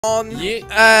on.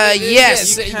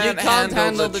 Yes. You can't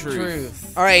handle the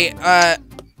truth. All right.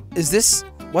 Is this?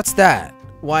 What's that?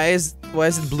 Why is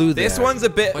it blue there? This one's a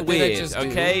bit What did I weird. just do?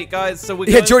 Okay, guys. So we're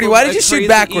Yeah, going Jordy, from why did a you shoot crazy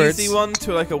backwards? Easy one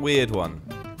to like a weird one.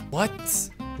 What?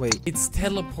 Wait. It's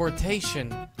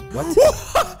teleportation. What?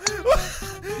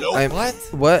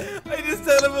 What? I just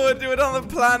teleported to another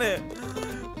planet.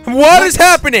 What is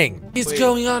happening? Is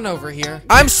going on over here?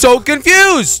 I'm so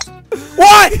confused.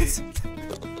 What?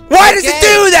 Why does it Okay.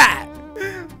 do that?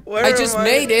 Where I just am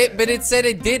made it, but it said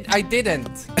it did. I didn't.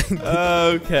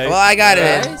 Okay. Well, I got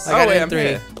it in. Nice. I got it in I'm 3.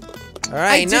 here. All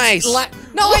right, nice.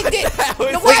 No, I did. No,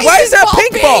 Wait, why is this there a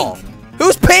pink ball?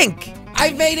 Who's pink?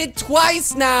 I made it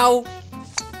twice now.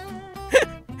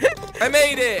 I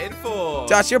made it in 4.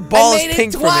 Josh, your ball made is it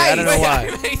pink for me. I don't know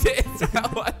twice. why. I made it.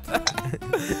 What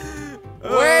the?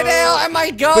 Where the hell am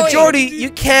I going? But Jordy, you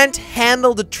can't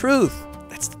handle the truth.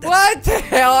 What the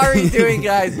hell are we doing,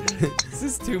 guys? This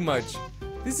is too much.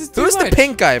 This is too Who's much. the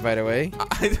pink guy, by the way?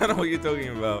 I don't know what you're talking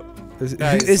about. Who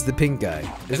Guys. is the pink guy?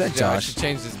 Is that I Josh? should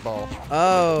change this ball.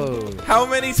 Oh. How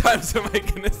many times am I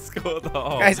gonna score the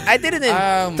hole? Guys, I did it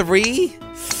in 3.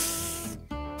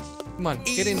 Come on,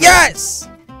 get in. Yes!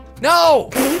 No!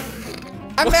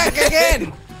 I'm back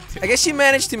again. I guess you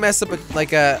managed to mess up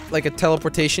like a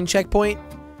teleportation checkpoint.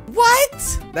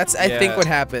 What? That's I think Yeah. what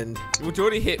happened. Well,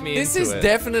 Jordy hit me This into is it.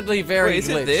 definitely very Wait, is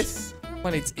glitched. it this?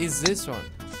 What? Is this one?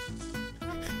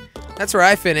 That's where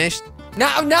I finished.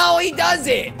 No, he does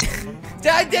it.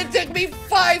 That took me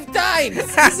 5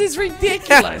 times. This is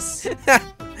ridiculous.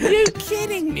 Are you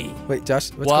kidding me? Wait, Josh,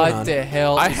 what's going on? What the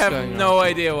hell I is have going no on?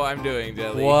 idea what I'm doing,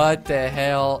 Jelly. What the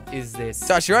hell is this?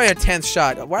 Josh, you're on your 10th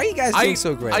shot. Why are you guys doing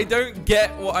so great? I don't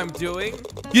get what I'm doing.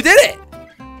 You did it!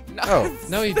 No. Oh.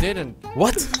 No, he didn't.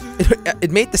 What?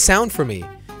 It made the sound for me.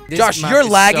 This Josh, map you're is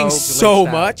lagging so so glitched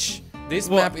out. much. This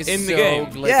What, map is in the so game?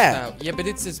 glitched Yeah. out. Yeah, but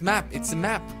it's this map. It's a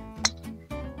map.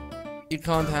 You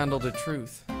can't handle the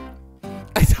truth.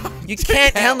 You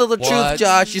can't handle the truth, What?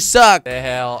 Josh. You suck. The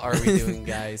hell are we doing,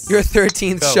 guys? Your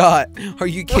 13th Go. shot. Are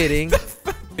you kidding?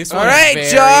 This All one is right,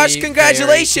 very, Josh, very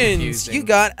congratulations. confusing. You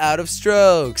got out of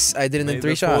strokes. I did it in May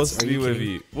 3 the shots. force Are be you with kidding?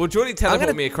 you. Well, Jordy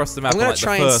teleported me across the map I'm gonna on like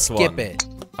try the and first skip one. it.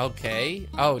 Okay.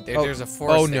 Oh, there's a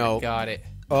force oh, there. no. Got it.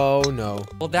 Oh no.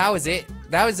 Well, that was it.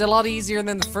 That was a lot easier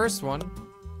than the first one.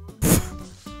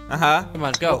 Uh-huh. Come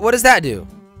on, go. What does that do?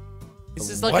 This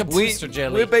is like a booster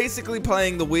jelly. We're basically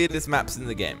playing the weirdest maps in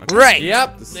the game. Okay? Right.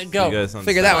 Yep. Just so Go. you guys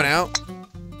Figure that one understand.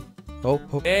 out.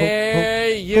 Oh.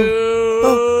 Hey,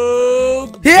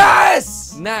 you.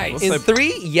 Yes! Nice. What's In like-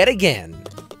 3 yet again.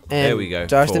 And There we go,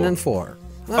 Josh did 4. in 4. All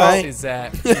What right. is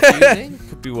that confusing?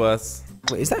 Could be worse.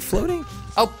 Wait, is that floating?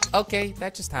 Oh, okay.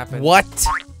 That just happened. What?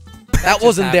 That just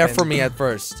wasn't there happened. for me at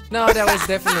first. No, that was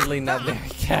definitely not there,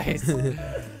 guys.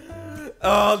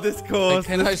 Oh, this course. I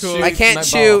cannot this course. shoot. I my can't ball.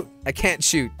 shoot. I can't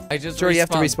shoot. I just Jordy, you have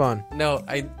to respawned. respawn. No,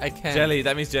 I can't. Jelly,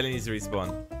 that means Jelly needs to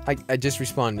respawn. I just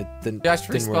respawned. It didn't, Josh,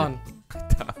 didn't work.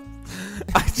 respawn.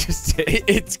 I just did.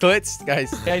 It's glitched,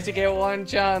 guys. Guys, you get one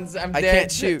chance. I'm I dead.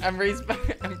 can't shoot. I'm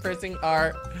I'm pressing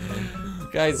R.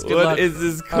 Guys, good What luck. is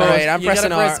this All course? right, I'm You gotta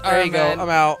pressing R. press There R, you go. man. I'm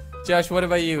out. Josh, what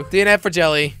about you? DNF for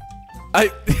Jelly.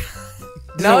 I.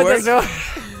 No, it it work? doesn't.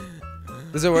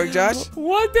 Does it work, Josh?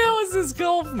 What the hell is this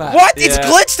golf map? What? It's Yeah.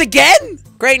 glitched again?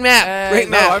 Great map. Great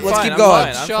no, map. I'm Let's fine, keep I'm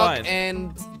going. fine. Shock fine.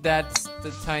 and that's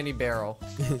the tiny barrel.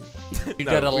 You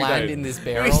No, gotta we land don't. in this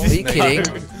barrel. Are you kidding?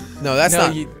 No, that's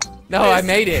no, not. no, I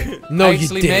made it. No, I you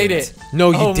actually didn't. made it.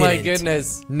 No, you oh didn't. my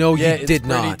goodness. No, you yeah, it's did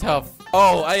pretty not. tough.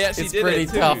 Oh, I actually It's did pretty it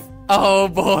too. tough. Oh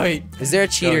boy. Is there a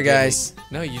cheater, Jelly. guys?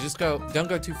 No, you just go. Don't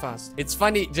go too fast. It's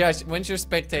funny, Josh. Once you're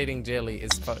spectating Jelly,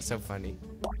 it's so funny.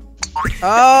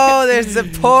 Oh, there's a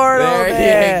portal There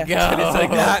there. you go. And it's like,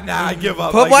 nah, I give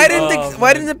up. But I why give didn't up.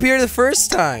 why didn't it appear the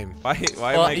first time? Why am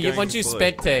Well, I going once you blue?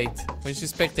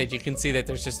 spectate, you can see that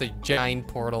there's just a giant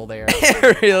portal there.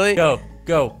 Really? Go.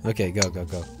 Okay, go.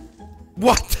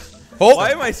 What? Oh,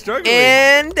 Why am I struggling?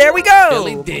 and there we go.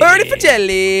 Jelly did. Birdie for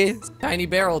Jelly. Tiny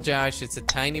barrel, Josh. It's a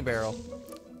tiny barrel.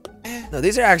 No,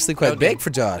 these are actually quite Okay. big for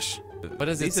Josh. What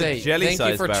does it These are say? Thank you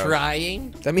jelly-sized for barrels.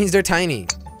 trying. That means they're tiny.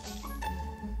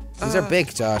 These are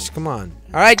big, Josh. Come on.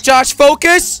 All right, Josh,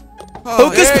 focus.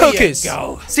 Hocus there you pocus.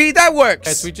 go. See, that works.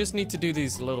 Guys, we just need to do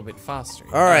these a little bit faster.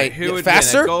 All right, who would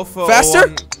faster, win, a golfer or faster.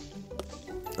 one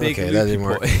big Okay, that didn't loopy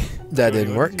work. boy? That Wait,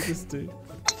 didn't what did work. you just do?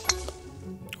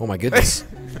 Oh my goodness!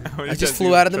 How I did just that flew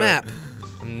do out of the try? map.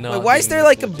 No, Wait, why is there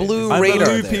like a blue I'm radar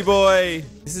a loopy there? boy.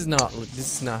 This is not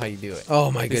how you do it. Oh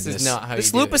my This is goodness! not how This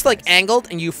you do loop it, is like guys. angled,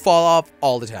 and you fall off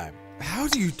all the time. How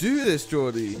do you do this,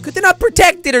 Jordy? Could they not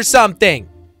protect it or something?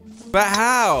 But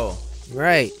how?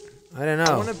 Right. I don't I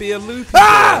know. want to be a loopy.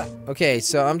 Ah! Okay,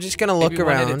 so I'm just gonna look Maybe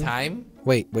one at a around. time.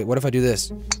 Wait, what if I do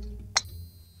this?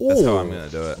 That's how I'm gonna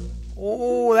do it.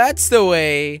 Oh, that's the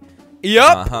way.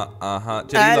 Yup.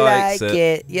 Jelly I likes like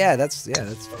it. Yeah,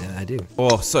 yeah, I do.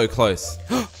 Oh, so close.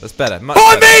 That's better. Much Oh,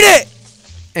 I better. made it!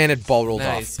 And it ball rolled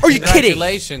Nice. off. Are you kidding?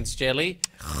 Congratulations, Jelly.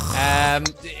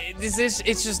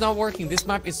 It's just not working. This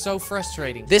map is so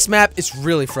frustrating. This map is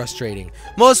really frustrating.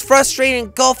 Most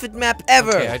frustrating golf map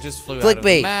ever. Okay, I just flew out of the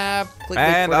Clickbait. map. Clickbait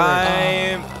And for the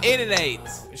win. I'm in an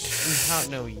 8.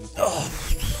 No, you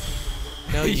don't.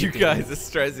 No, You didn't. guys are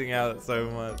stressing out so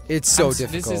much. It's so This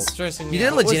difficult. is stressing me You did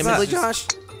it out. legitimately, What's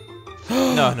Josh?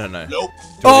 No. Nope.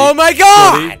 Oh my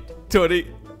god! 20.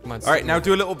 Come on, All right, now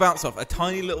do a little bounce off. A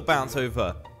tiny little bounce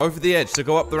over the edge. So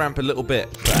go up the ramp a little bit.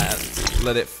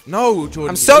 Let it. No, Jordan.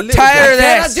 I'm so a little tired of bit.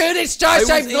 I cannot this. do this, I Josh. was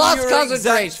I've in lost your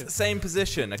concentration. exact same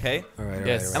position, okay? All right,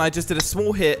 Yes. And I just did a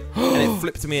small hit, and it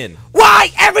flipped me in.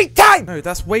 Why every time? No,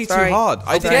 that's way Sorry. too hard.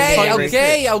 I didn't Okay, time race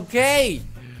it. okay.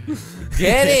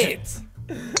 Get it.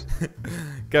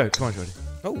 Go, come on, Jordan.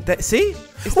 Oh. See?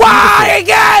 It's Why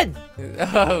again?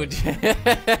 Oh,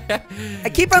 I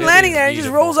keep on landing there and it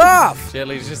just rolls off.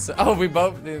 Jelly's just. Oh, we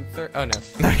both did oh no.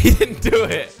 No, he didn't do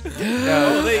it.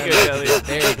 No, there you go, Jelly.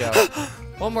 There you go.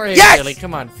 One more hit, Yes! Jelly.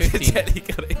 Come on, 15. Jelly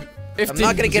got it. 15 I'm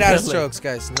not gonna get out of Jelly. strokes,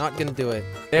 guys. Not gonna do it.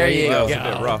 There you That go. was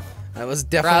a bit rough. That was Proud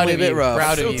definitely a of bit you, rough.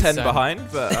 proud of Still you, 10 son. behind,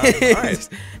 but alright.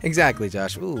 Exactly,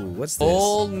 Josh. Ooh, what's this?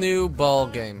 Whole new ball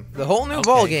game. The whole new Okay.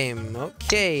 ball game.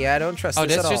 Okay, I don't trust Oh,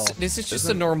 this that's at all. just. This is just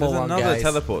There's a normal there's one, another guys.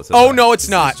 teleport. Oh no, it's This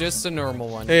not. is just a normal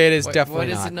one. It is Why- definitely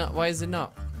Why is not. it not? Why is it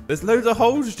not? There's loads of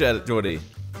holes, Jordy.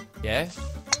 Yeah.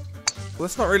 Well,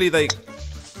 it's not really like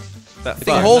that You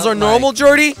think fun. holes not are normal, like-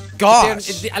 Jordy? There-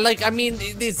 Gosh. Like, I mean,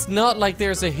 it's not like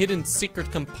there's a hidden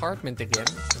secret compartment again.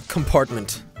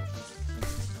 Compartment.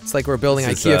 It's like we're building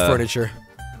This is, IKEA furniture.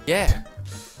 Yeah.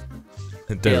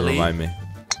 Don't Jelly. remind me.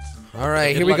 All right,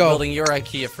 Good here we luck go. building your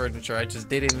IKEA furniture. I just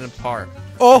did it in a park.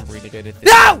 Oh, I'm really good at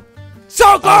this. no! So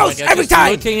Oh my close God, every just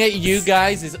time. Looking at you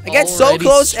guys is I get so already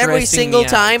close every stressing single me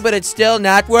out. time, but it's still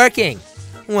not working.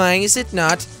 Why is it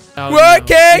not Oh,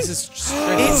 working? No. This is stressing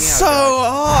me out, It's so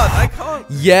guys. hard. I can't.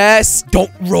 Yes,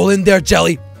 don't roll in there,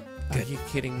 Jelly. Are you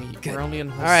kidding me? Good. We're only in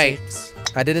hole All right. 6.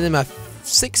 I did it in my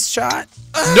 6th shot.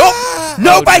 Nope,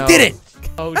 nope, I no. didn't.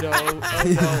 Oh no! Oh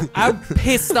no! I'm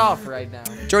pissed off right now.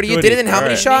 Jordy, you Jordy, did it in how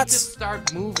many alright. I need to shots?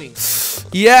 start moving.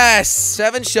 Yes,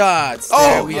 7 shots. Oh,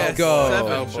 there we yes, go.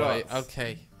 7. Oh boy. shots.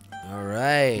 Okay. All Come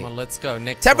right. on, let's go.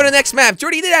 Next Time for one. the next map.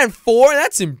 Jordy, you did that in 4.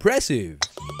 That's impressive.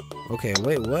 Okay,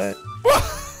 wait, what?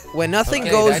 When nothing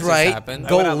Okay, goes that just right, happened. I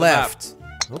go went out the map. left.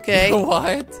 Okay,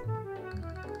 What?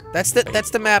 that's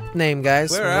the map name,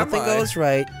 guys. Where when am nothing I? goes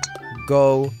right,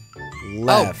 go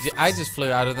left. Oh, I just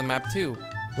flew out of the map too.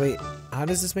 Wait, how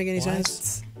does this make any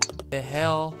sense? The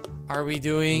hell are we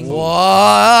doing?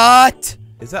 What?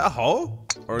 Is that a hole?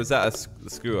 Or is that a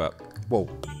screw up? Whoa.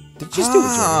 Did you just do it,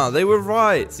 Jordy? Ah, they were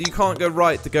right. So you can't go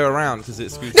right to go around because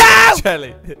it screws No!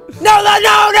 Jelly. No, no,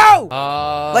 no,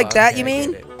 no! Like that, you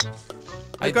mean?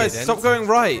 Hey guys, stop going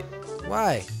right.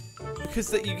 Why? Because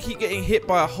that you keep getting hit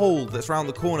by a hole that's around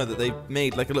the corner that they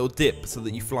made like a little dip so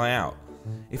that you fly out.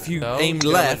 If you No, aim go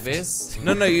like left, this.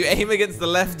 no, you aim against the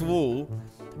left wall,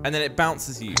 and then it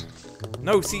bounces you.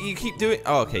 No, see, you keep doing.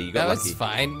 Oh, okay, you got That was lucky.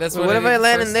 fine. That's So what what if I did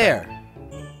land in first there? time.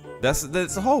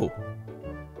 That's a hole.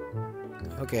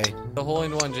 Okay. The hole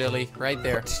in one, Jelly, right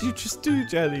there. What did you just do,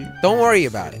 Jelly? Don't worry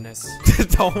about it. Goodness.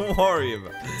 Don't worry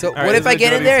about it. So All right, what if this I is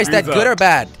get in Jordy's there? Is that screws good up. or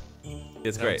bad?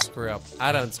 It's Don't great. screw up.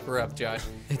 I don't screw up, Josh.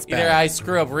 It's Either bad. I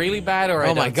screw up really bad or I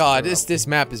Oh my don't god, screw this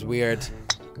map is weird.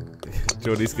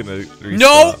 Jordy's gonna restart.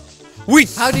 No! We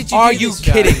How did you Are do you this,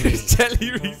 Josh? kidding me?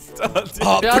 Jelly restarted.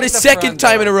 Oh, Shut for the the second front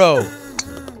time in a door. row.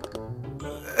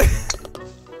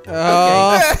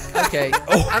 Okay.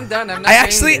 I'm done. I'm not I doing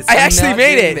actually- this. I I'm actually not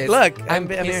made doing it. this. Look, I'm I'm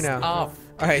here pissed now. off.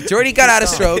 All right, Jordy got out of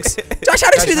strokes. Josh,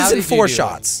 how did you do Josh, how this in did you 4 do it?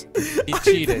 shots? He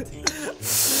cheated.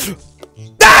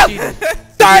 No! Cheated.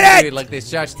 Darn You do it! it like this,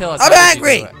 Josh. Tell us. I'm how did you do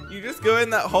angry. it? You just go in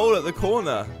that hole at the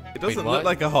corner. It doesn't what? look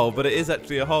like a hole, but it is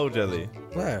actually a hole, Jelly.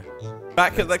 Where?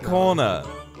 Back at the corner.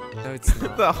 No, it's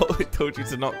not. The hole it told you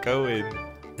to not go in.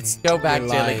 Go back, You're Jelly.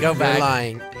 lying. Go You're back.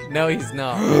 lying. No, he's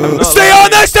not. I'm not Stay lying.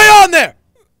 on there! Stay on there!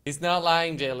 He's not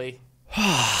lying, Jelly.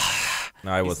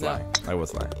 No, I was He's not. lying. I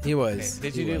was lying. He was.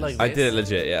 Did He you do was. like this? I did it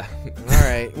legit, yeah. All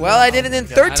right. Well, I did it in I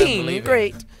don't 13. believe it.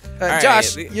 Great. right,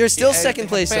 Josh, the- you're still Yeah, second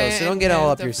place though, so don't get all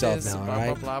up yourself now, all blah,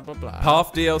 right? Blah, blah, blah, blah.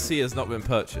 Path DLC has not been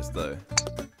purchased, though.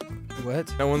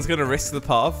 What? No one's gonna risk the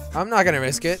path. I'm not gonna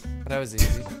risk it. That was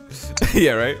easy.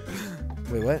 Yeah, right?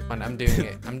 Wait, what? Come on, I'm doing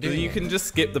it. I'm doing You it. can just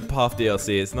skip the path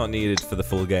DLC. It's not needed for the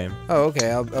full game. Oh, okay.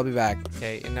 I'll be back.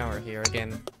 Okay, and now we're here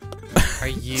again. Are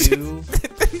you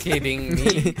kidding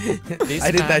me? This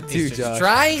I did man that is too, just Josh.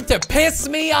 trying to piss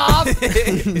me off.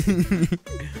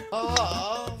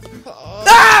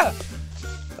 Ah!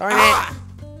 Darn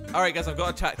it. All right, guys, I've got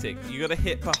a tactic. You got to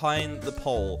hit behind the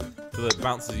pole so that it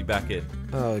bounces you back in.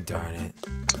 Oh, darn it.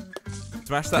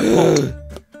 Smash that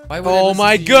pole. Why would I Oh listen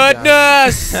my to you, Josh?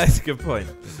 goodness! That's a good point.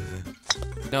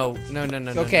 No.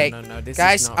 Okay, no, this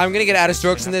guys, is not I'm gonna get out of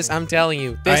strokes in happening. this. I'm telling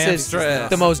you, I this am is stressed.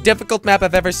 the most difficult map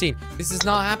I've ever seen. This is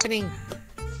not happening.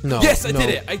 No. Yes, I no, did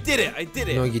it. I did it. I did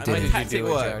it. No, you And didn't. My Did tactic you do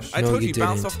it, worked. Josh? I No, told you you,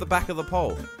 bounce didn't. off the back of the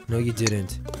pole. No, you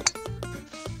didn't.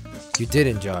 You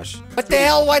didn't, Josh. What the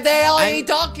hell are you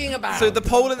talking about? So the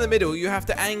pole in the middle, you have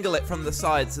to angle it from the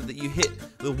side so that you hit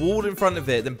the wall in front of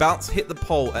it, then bounce, hit the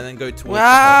pole, and then go towards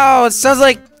Wow, it sounds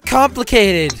like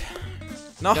complicated. the pole.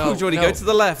 No, No, Jordy, no. go to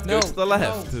the left. no, Go to the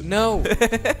left. No. I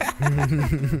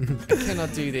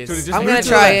cannot do this. Jordy, just I'm move gonna to the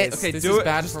try left. it. Okay, This do is it.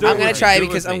 bad Just for do me. I'm gonna with me. try Do it it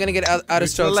because with I'm me. gonna get out of Move to the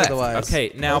strokes left. otherwise.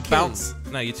 Okay, now Okay. bounce.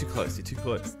 No, you're too close. You're too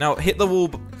close. Now hit the wall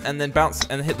and then bounce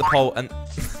and hit the pole and.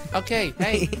 Okay,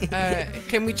 hey,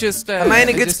 can we just? Am I in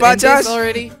a good just spot, end this Josh?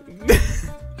 already?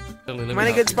 Am I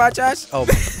in a good spot, Josh? Oh,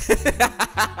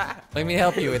 Let me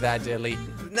help you with that, Jelly.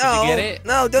 no. get it?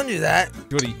 No, don't do that.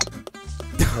 Jordy.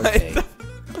 Okay. That's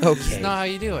Okay. not how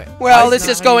you do it. Well, That's this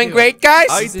not is how you going do it. great, guys.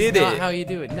 I This did is not it. how you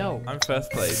do it. No, I'm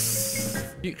first place.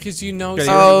 because you know. Okay,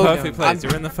 something you're Oh, in the you perfect don't. place.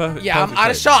 You're in the perfect. Yeah, I'm perfect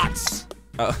out of place. shots.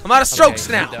 Oh. I'm out of strokes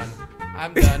Okay, now.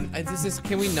 I'm done. This is.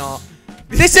 Can we not?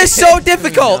 This is so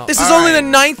difficult. This is All only right. the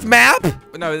 9th map.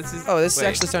 No, this is. Oh, this is wait.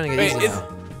 actually starting to get Wait, easy is- now.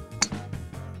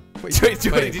 Wait, Jordy,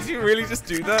 Wait. did you really just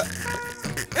do that?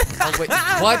 Oh, wait,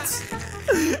 what?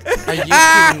 Are you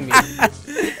kidding me?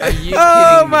 Are you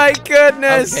Oh kidding my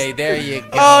goodness. me? Okay, there you go.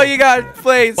 Oh, you got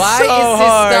played Why so is this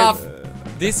hard. stuff?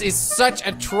 This is such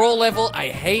a troll level. I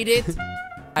hate it.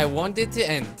 I want it to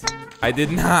end. I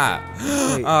did not.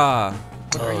 Wait. Ah,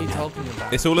 What are you talking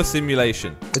about? it's all a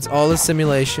simulation. It's all a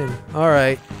simulation. All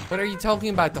right. What are you talking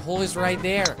about? The hole is right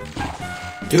there.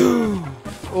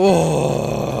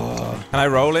 Oh. Can I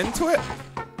roll into it?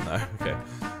 No. Okay.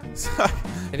 So,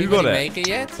 Did who got anybody it? make it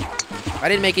yet? I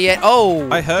didn't make it yet. Oh.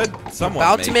 I heard someone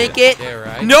about to make it. Yeah,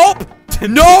 right. Nope.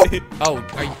 Nope. Oh,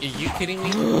 are you kidding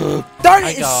me? Darn I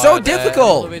it, it's got, so a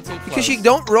difficult. little bit too Because you close.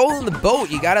 don't roll in the boat.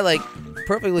 You gotta like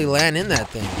perfectly land in that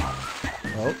thing.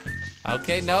 Oh.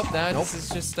 Okay, nope. No, Nope. this is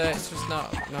just it's just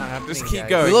not happening. Just keep guys.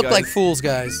 going. We look guys. like fools,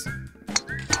 guys.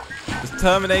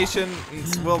 Determination,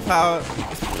 and willpower,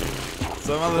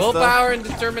 some other stuff. Willpower and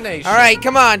determination. All right,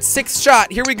 come on. 6th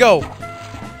shot. Here we go.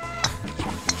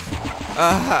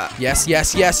 Yes,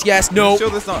 yes, yes, yes. No. Sure,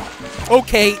 that's not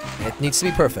Okay. It needs to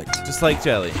be perfect. just like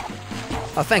jelly.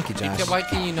 Oh, thank you, Josh. Why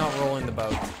can you not roll in the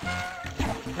boat?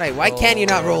 Right, why can you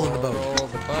not roll in the boat? Roll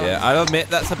the boat. Yeah, I'll admit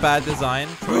that's a bad design.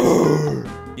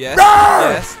 Yes.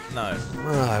 Yes. No.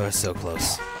 Oh, I was so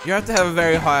close. You have to have a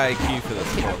very high IQ for this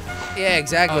sport. Yeah,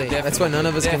 exactly. Oh, That's why none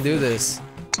of us can do definitely. this.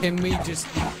 Can we just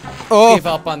Oh. give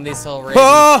up on this already?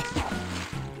 Oh,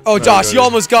 oh Josh, good. you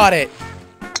almost got it.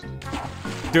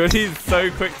 Dude, he's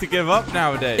so quick to give up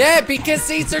nowadays. Yeah, because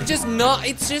these are just not.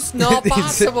 It's just not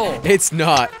possible. It's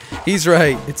not. He's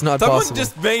right. It's not Someone possible.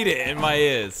 just made it in my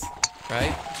ears.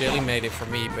 Right? Jelly made it for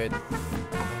me, but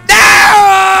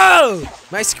No!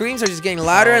 My screams are just getting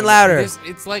louder and louder.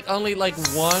 It's like only like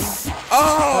one.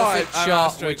 Oh, Perfect I'm shot,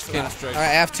 straight which for can- that straight. All right,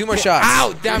 I have 2 more shots.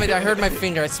 Ow! Damn it! I hurt my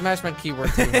finger. I smashed my keyboard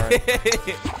too hard.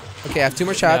 Okay, I have 2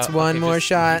 more shots. No, One okay, more just-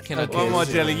 shot. you cannot Okay. do One more,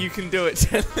 this. Jelly. You can do it,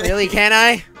 Jelly. Really? Can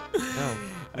I? No.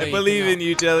 I believe in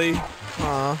you, Jelly.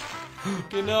 Aw. You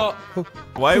cannot.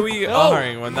 Why were you No.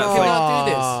 arguing when that's No. like... cannot do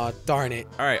this. Aw, darn it.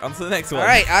 All right, on to the next one. All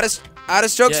right, out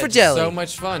of strokes Yeah, for it's jelly. So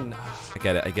much fun. I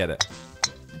get it. I get it.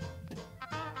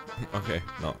 Okay,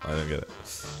 no, I don't get it.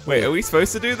 Wait, are we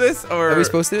supposed to do this or? Are we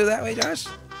supposed to do it that way, Josh?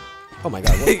 Oh my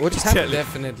God, what just happened? Jelly.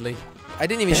 Definitely. I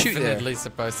didn't even shoot there. Definitely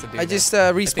supposed to do I that. just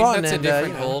I think respawned that's a and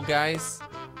different you know. hole, guys.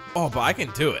 Oh, but I can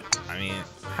do it. I mean,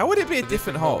 how would it be a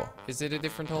different hole? Is it a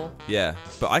different hole? Yeah,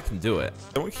 but I can do it.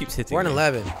 Someone keeps hitting We're on me.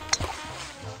 11.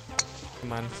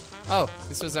 Come on. Oh,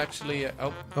 this was actually.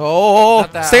 Oh. Oh,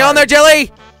 Not that stay on hard. there,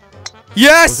 jelly.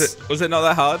 Yes. Was it not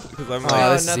that hard? Because I'm Oh, like,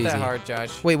 No, this is not that easy. hard,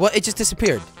 Josh. Wait, what? It just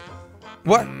disappeared.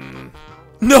 What?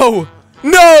 No!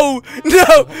 No!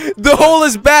 No! The hole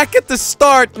is back at the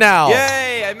start now.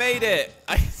 yay! I made it.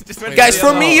 I just went. Guys, to for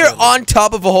the other me, hole. you're on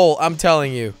top of a hole. I'm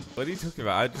telling you. What are you talking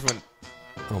about? I just went.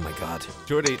 Oh my God.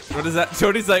 Jordy, what is that?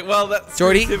 Jordy's like, well, that's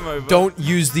Jordy, him over. don't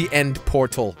use the end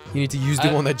portal. You need to use the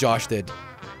one that Josh did.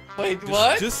 Wait,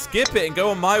 Just skip it and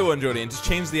go on my one, Jordy, and just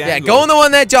change the Yeah, angle. go on the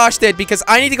one that Josh did because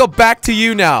I need to go back to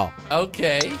you now.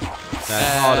 Okay.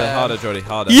 No, harder, Jordy,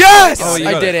 harder. Yes! Oh, you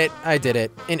I got did it. I did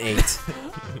it in 8.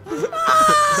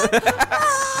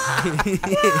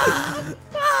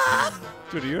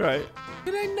 Jordy, you right?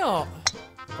 Did I not?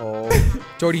 Oh,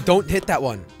 Jordy, don't hit that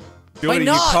one. Jordy,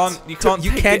 not? you can't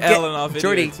take can't the L in our video.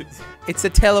 Jordy, it's a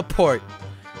teleport.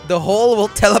 The hole will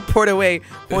teleport away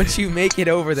once you make it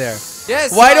over there.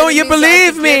 Yes. Why so don't it you means I believe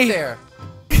have to get me? there.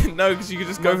 No, because you could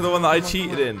just go for the one that I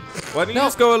cheated in. Why don't you No.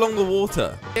 just go along the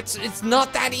water? It's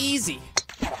not that easy.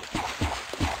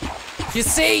 You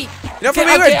see? You know, from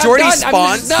Okay, where I'm Jordy done. I'm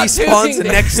spawns, just not he spawns doing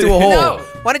next this. to a hole. No,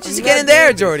 Why don't you just I'm get not in there,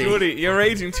 doing Jordy? Jordy, you're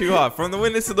raging too hard. From the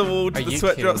witness to the wall to Are the you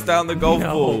sweat kidding drops me? down the golf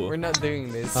No, ball. we're not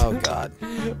doing this. Oh God.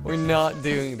 We're not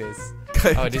doing this.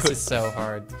 Oh, this is so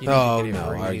hard. You need Oh to get it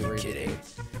no, really, are you really kidding? big.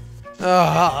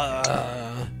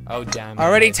 Oh damn. it.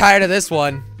 Already tired of this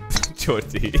one.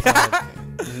 Jordy.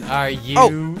 Are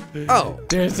you? Oh.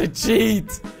 There's a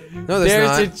cheat. No, there's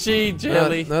not. a cheat,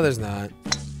 Jelly. No, there's not.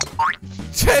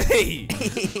 Jelly!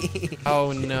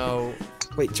 Oh no.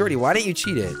 Wait, Jordy, why didn't you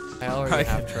cheat it? I already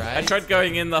have tried. I tried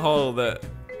going in the hole that.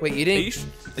 Wait, you Are didn't. you, sh-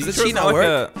 are Does you the sure cheat it's not like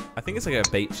work? I think it's like a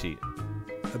bait cheat.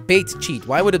 A bait cheat.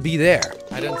 Why would it be there?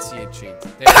 I don't see a cheat.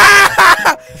 There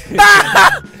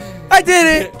I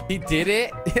did it. he did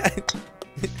it.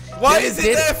 Why Jelly is it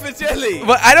did- there for Jelly?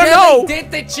 But I don't Jelly know.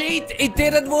 did the cheat. It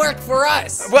didn't work for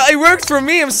us. Well, it worked for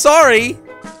me. I'm sorry.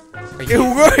 It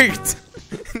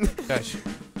worked. Gosh.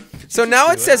 So now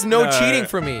it says no No. cheating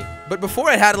for me. But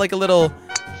before it had like a little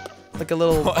Oh, Jim,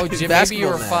 maybe you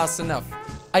basketball were net. fast enough.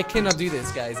 I cannot do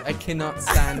this, guys. I cannot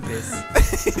stand this.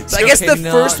 So I guess the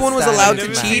cannot first one was stand allowed this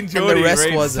to map. cheat and the Jordy rest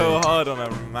rage wasn't. so hard on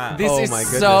a map. This Oh is my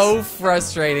so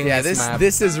frustrating. Yeah, this map.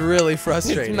 this is really It's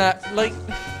frustrating. not like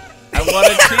I want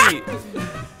to cheat.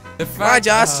 the Why, fact.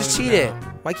 Josh? Oh, Just cheat no. it.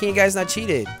 Why can't you guys not cheat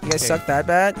it? You guys Okay. suck that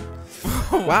bad?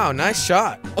 Wow, nice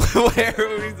shot. Where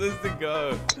are we supposed to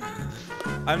go?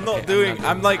 I'm not doing.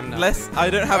 I'm like I'm not less. doing I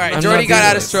don't have. Alright, enough Jordy not got doing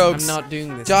out of this. strokes. I'm not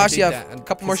doing this. Josh, I you did have that. a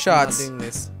couple more Just not shots. doing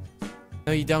this.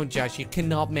 No, you don't, Josh. You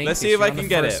cannot make Let's this. see if You're I on can the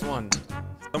get first it. One.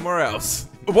 somewhere else.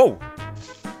 Whoa.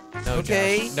 No,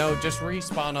 Okay. Josh. No, just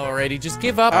respawn already. Just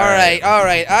give up. All right.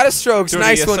 Out of strokes. Jordy,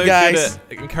 Nice you're one, so guys.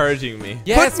 good at encouraging me.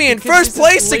 Yes, Put me in because first this is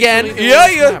place again. literally the Yeah,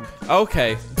 worst yeah. map.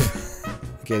 Okay.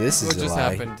 Okay, this is What a just lie.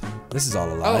 happened? This is all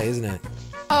a lie, Oh. isn't it?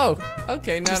 Oh,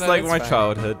 okay. No, Just no, like that's my fine.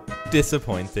 childhood.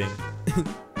 Disappointing.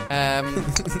 Um,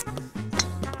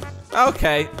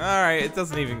 Okay. All right. It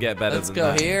doesn't even get better let's than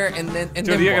go that. here and then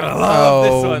Jordy, you're what? gonna love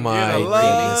this Oh one. my You're gonna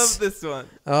love goodness. this one.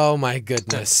 Oh my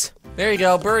goodness. There you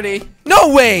go, birdie.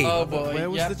 No way. Oh boy. Where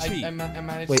was Yep, the cheat? I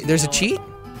managed Wait, to there's a nail cheat? it.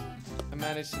 I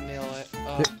managed to nail it.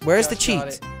 Oh, Where's the Josh got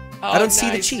cheat? it. I don't Oh, see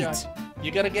the nice, cheat. Josh.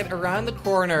 You gotta get around the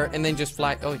corner and then just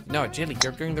fly. Oh no, Jilly,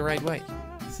 you're going the right way.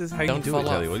 This is how Don't you do fall it,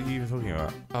 Jelly. off. What are you even talking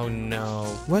about? Oh no.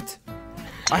 What?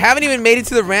 I haven't even made it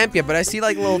to the ramp yet, but I see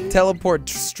like a little teleport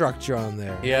structure on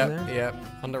there. Isn't Yep, there? yep.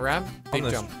 On the ramp, big on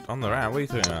the, jump. On the ramp. What are you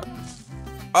talking about?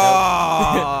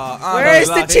 Oh, Where's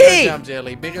the Bigger cheat? jump,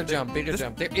 Jelly. Bigger jump, bigger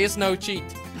jump. There is no cheat.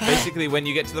 Basically, when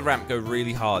you get to the ramp, go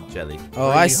really hard, Jelly. Oh,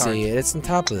 Really I hard. see it. It's on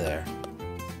top of there.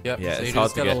 Yep. Yeah, so it's you hard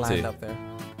just to gotta get land to. up there.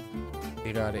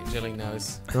 You got it. Jilly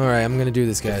knows. All right, I'm gonna do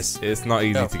this, guys. It's not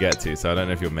easy Go. to get to, so I don't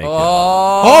know if you'll make it.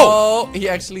 Oh! He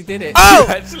actually did it. Oh,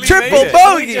 actually triple made it.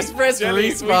 bogey! Just press Jelly,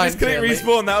 we respawn. just couldn't Jelly.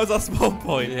 respawn. That was our spawn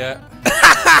point. Yeah.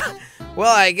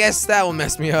 Well, I guess that will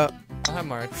mess me up. Hi,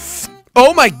 Mark.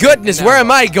 Oh my goodness, Now where am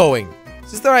what? I going?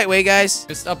 Is this the right way, guys?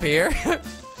 Just up here.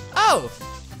 Oh.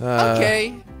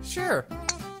 Okay. Sure.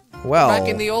 Well, Back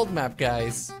in the old map,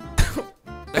 guys.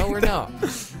 No, we're not.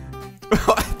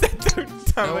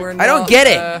 No, we're not. I don't get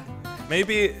it.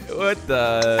 Maybe what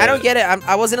the? I don't get it.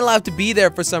 I wasn't allowed to be there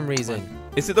for some reason.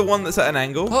 Is it the one that's at an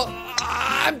angle? Oh,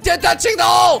 I'm touching the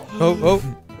hole. Oh,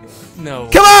 No.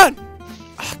 come on!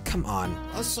 Ah, come on.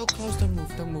 Oh, so close. Don't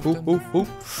move. Don't move. Ooh, Don't move. ooh,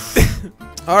 ooh.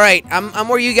 All right, I'm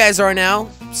where you guys are now.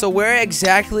 So where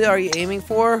exactly are you aiming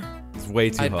for? It's way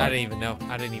too I hard. didn't even know.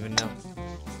 I didn't even know.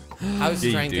 I was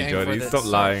Yeah, trying you to do, aim for Jordy. the Stop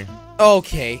source. lying.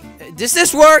 Okay. Does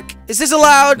this work? Is this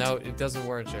allowed? No, it doesn't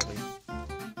work, Shirley.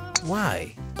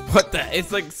 Why? What the?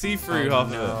 It's like see-through Oh,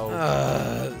 half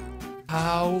of no.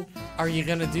 How are you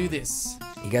gonna do this?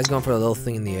 You guys going for a little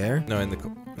thing in the air? it. No, in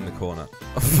the corner.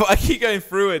 I keep going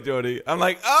through it, Jordy. I'm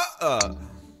like,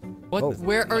 What? Oh.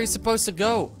 Where are you supposed to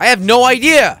go? I have no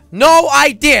idea. No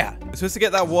idea. We're supposed to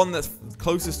get that one that's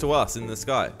closest to us in the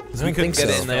sky. Because I we don't couldn't think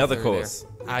get so. it in the Fell other through there. course.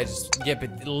 Yeah,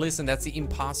 but listen, that's the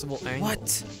impossible angle.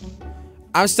 What?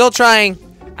 I'm still trying.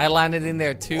 I landed in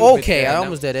there too. but, Okay, I no.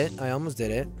 almost did it. I almost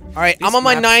did it. All right, This I'm on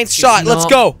my map 9th is shot. Let's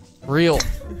not go. Real.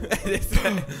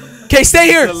 Okay, stay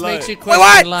here. It's a Makes you Wait, question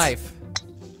what? life.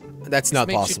 That's not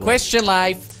Makes you possible. question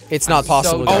life. It's not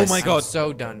possible, So guys. Oh my God. I'm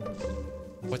so done.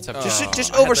 What's up? Oh. Just I had,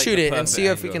 like, overshoot the it and see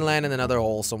perfect if we can angle. land in another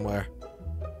hole somewhere.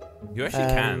 You actually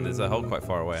can. There's a hole quite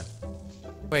far away.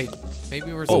 Wait,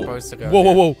 maybe we're supposed to go. Whoa,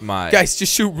 whoa, whoa. My Guys,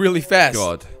 just shoot really fast.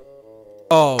 God.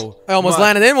 Oh, I almost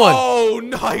landed in one. Oh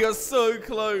no, I got so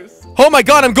close. Oh my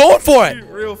God, I'm going for it. Shoot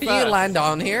real Can fast. you land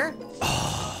on here?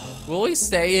 Will we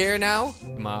stay here now?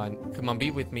 Come on,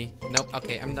 be with me. Nope.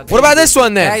 Okay, I'm not. What about this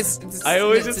one then? Guys, I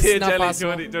always this just hear is not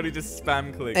possible. Johnny just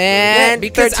spam click. Yeah, And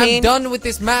because 13. I'm done with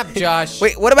this map, Josh.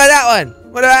 Wait, what about that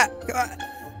one? What about?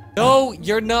 No,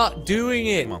 you're not doing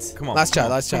it. Come on. Last come shot,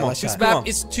 on, last shot, come on, last This shot. come map on.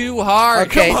 is too hard.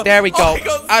 Okay, Come on. there we Oh, go. I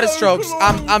got Out of so strokes. close.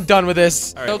 I'm done with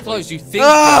this. All So right. close. You think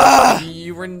Ah!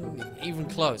 you weren't even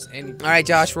close. All right,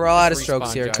 Josh, we're all out of Respawn,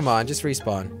 strokes here. Josh. Come on, just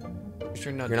respawn.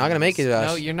 You're You're not gonna make it, Josh.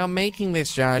 No, you're not making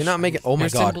this, Josh. You're not making. Oh my You're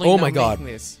God. simply Oh not my God.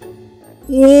 making this.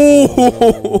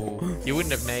 Ooh. You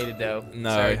wouldn't have made it though. No,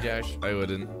 Sorry, Josh. I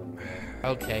wouldn't.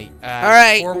 Okay. All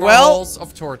right, 4 more well, holes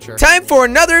of torture. Time for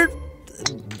another.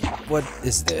 What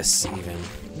is this even?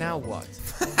 Now what?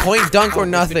 Point dunk or To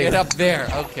nothing. get up there.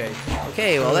 Okay.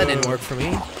 Okay, well that didn't work for me.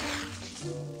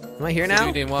 Am I here So now?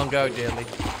 you did in one go, Jelly.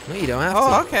 No, you don't have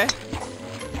Oh, to. okay.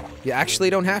 You actually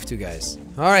don't have to, guys.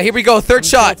 All right, here we go. Third I'm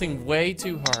shot. tilting way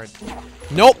too hard.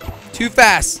 Nope. Too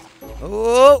fast.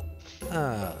 Oh.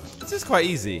 This is quite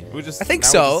easy. We'll just. I think now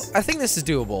so. we'll just- I think this is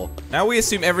doable. Now we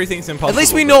assume everything's impossible. At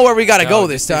least we know where we gotta No, go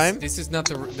this time. This is not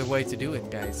the way to do it,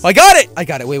 guys. I got it. I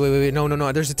got it. Wait, wait, wait, wait. No, no,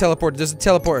 no. There's a teleport. There's a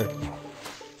teleport.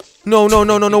 No, no,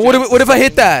 no, no, no. What if I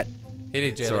hit that? Hit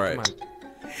it, Jelly. It's alright.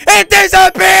 Come It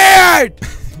disappeared.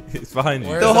 It's behind you.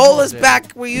 Where- The the hole hole, is Jay?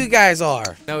 back where you guys are.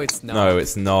 on. No, it's not. No,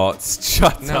 it's not.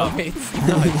 Shut No, up. it's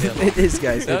not, Jelly. It is,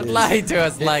 guys. Don't lie to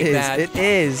us like that. It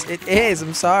is. It is.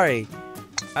 I'm sorry.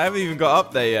 I haven't even got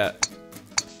up there yet.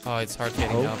 Oh, it's hard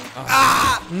getting Oh. up.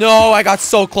 Oh, No, I got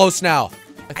so close now.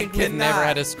 I think I we've never cannot.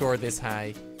 had a score this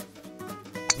high.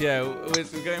 Yeah, we're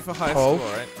going for high Oh. score,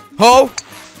 right? Oh.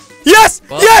 Yes.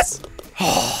 Well- Yes.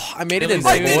 Oh, I made it in Billy's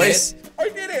there, doing boys. I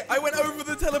did it! I went over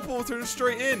the teleporter and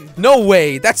straight in. No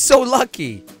way. That's so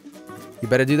lucky. You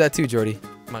better do that too, Jordy.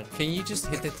 Come on, can you just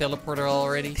hit the teleporter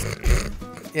already?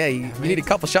 Yeah, you need a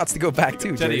couple shots to go back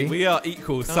too, Jenny, Jordy. we are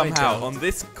equal I somehow. don't. On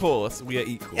this course, we are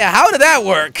equal. Yeah, how did that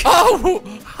work? Oh!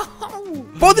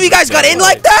 Both of you guys got in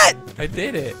like that? I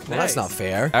did it. Well, that's not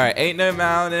fair. Alright, ain't no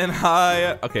mountain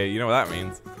higher. Okay, you know what that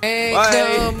means. Ain't Bye.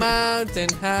 no mountain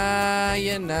high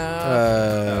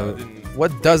enough. didn't.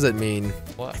 What does it mean?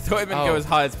 What? I thought it meant go as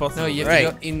high as possible. No, you have Right.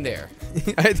 to go in there.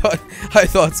 I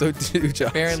thought so too, Josh.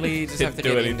 Apparently, you just have to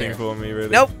Didn't do get in anything there. for me, really.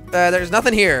 Nope, there's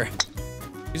nothing here.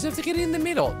 You just have to get in the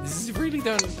middle. This is really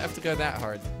don't have to go that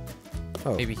hard.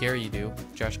 Oh, Maybe here you do.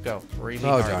 Josh, go really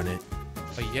oh hard. darn it.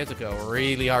 Oh, you have to go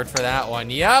really hard for that one.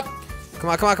 Yup. Come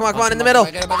on, come on, come on, come on, in the middle.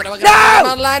 No! No!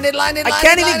 On, land it, land it, I land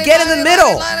can't it, even land get it, in the land it,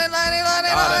 middle. land it, land it, land it,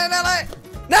 Got land it. it, land it.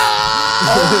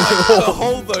 No! The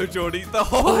hole, though, Jordy. The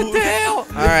hole. What the hell?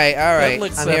 All right,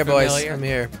 looks I'm so here, boys. familiar. I'm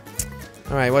here.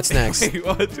 All right, what's next? Wait,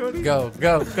 what, Jordy? Go,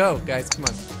 go, go, guys, come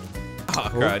on. Oh,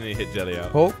 crap, I need to hit Jelly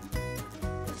out. Oh,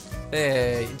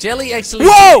 Hey, Jelly actually.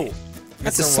 whoa!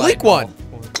 That's a It's slick white one.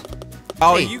 ball.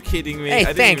 Oh, Hey. are you kidding me? Hey, I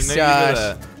didn't thanks, even know you did Josh.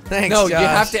 that. Thanks, No, Josh. you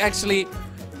have to actually.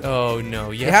 Oh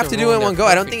no, You have to do it in one go.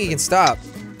 I don't think you can stop.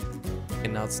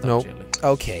 And not stop, Nope. Jelly.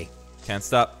 Okay, Can't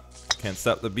stop. Can't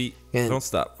stop the beat. Yeah. Don't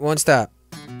stop. one stop.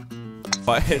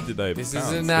 Why did I This is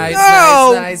bounce? a nice,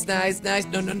 No! nice, nice, nice, nice.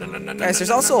 No, no, no, no, no, no. Guys, there's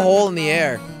no, also no, a no. hole in the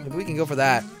air. Maybe we can go for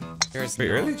that. There's Wait,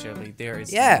 no, really? Jelly. There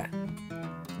is. Yeah.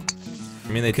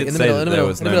 I mean, they did in the say middle, that in the there middle,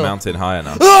 was in the no middle. mountain high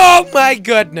enough. Oh my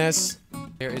goodness.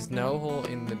 There is no hole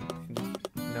in the.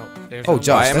 No. There's Oh, no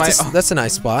Josh, Why am that's, I- that's a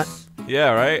nice spot.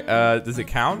 Yeah, right? Does it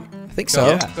count? I think Go, so.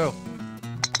 Yeah. go.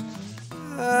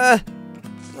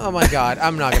 Oh my god,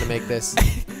 I'm not gonna make this.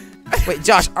 Wait,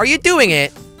 Josh, are you doing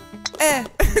it?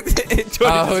 Jordy just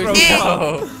Oh rolled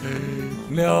off.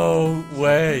 no! No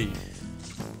way.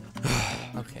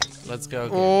 Okay, let's go.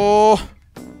 Again. Oh.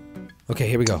 Okay,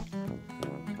 here we go.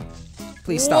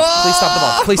 Please stop. Please stop the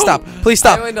ball. Please stop. Please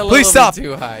stop. I went a Please little stop. bit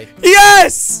too high.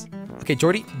 Yes! Okay,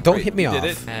 Jordy, don't Wait, hit me you off.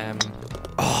 did it?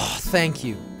 Oh, thank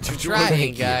you. I'm trying,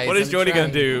 Thank you. guys. What is I'm Jordy trying.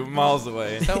 gonna do miles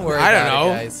away? Don't worry I don't about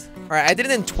know. it, guys. All right, I did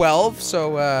it in 12,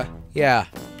 so yeah.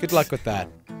 Good luck with that.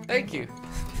 Thank you.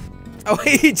 Oh,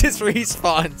 he just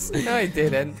respawns. No, I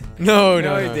didn't. No, No,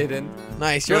 no, I no. didn't.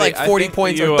 Nice. You're Jordy, like I 40 think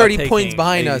points you or are 30 points taking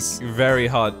behind a us. Very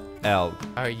hard L.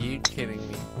 Are you kidding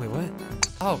me? Wait, what?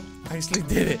 Oh, I actually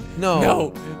did it. No.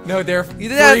 No, no, there are You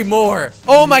did that? 3 more.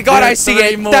 Oh my god, There are I see 3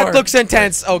 it. more. That looks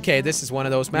intense. Okay, this is one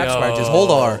of those maps where I just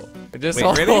hold R. Just Wait,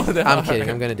 hold really? on. I'm kidding.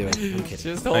 I'm gonna do it. I'm kidding.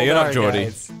 Just hold you're not on, Jordy.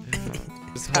 guys.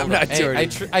 Just I'm hold not on. Hey,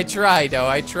 Jordy. I try though.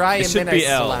 I try It and should then be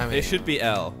I L. slam it. It should be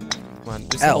L. Come on,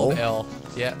 just L? hold L.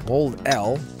 Yeah. Hold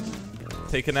L.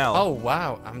 Take an L. Oh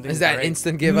wow, I'm doing Is that great.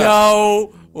 instant give up?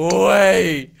 No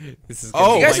way. This is gonna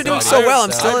Oh, be You guys my are doing God. so well. I'm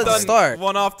I've still at the done start.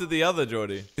 one after the other,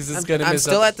 Jordy. This is gonna I'm miss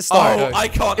still up. at the start. Oh, I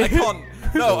can't.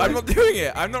 No, I'm not doing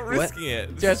it. I'm not risking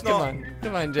it. This Josh, is not-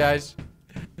 come on, Josh.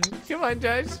 Come on,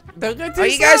 Josh. Don't go too Are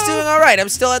you guys slow. doing all right? I'm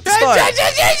still at the start.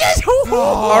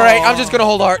 All right, I'm just gonna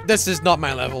hold art. This is not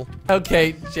my level.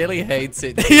 Okay, Jelly hates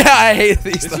it. Yeah, I hate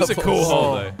these This levels. is a cool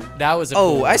hole, though. That was a Oh,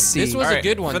 cool I one. see. This was All a right,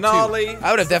 good one finale. I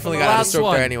would have definitely The got a last stroke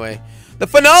one. there anyway. The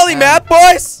finale map,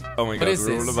 boys. Oh my God, is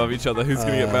we're all this? above each other. Who's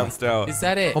gonna get bounced out? too. Is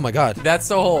that it? Oh my God. That's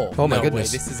the hole. Oh my No,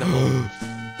 goodness. Wait, this is a hole.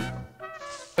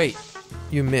 Wait,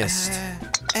 You missed.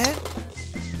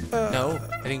 no,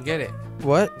 I didn't get it.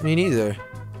 What? Me neither.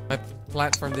 My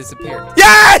platform disappeared.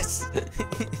 Yes!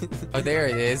 Oh, there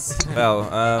it is. Well,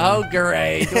 Oh,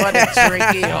 great. What a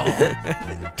tricky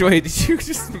hole. Joey, did you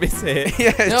just miss it?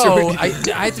 Yeah, No, Jordy. I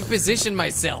had to position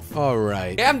myself. All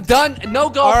right. Okay, I'm done. No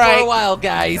go All for right. a while,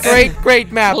 guys.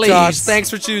 Great map, Please. Josh. Thanks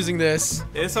for choosing this.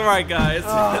 It's alright, guys.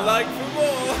 Like for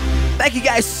more. Thank you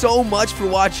guys so much for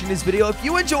watching this video. If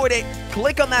you enjoyed it,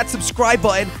 click on that subscribe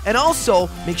button, and also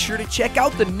make sure to check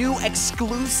out the new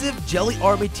exclusive Jelly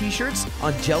Army t-shirts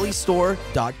on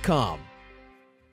jellystore.com.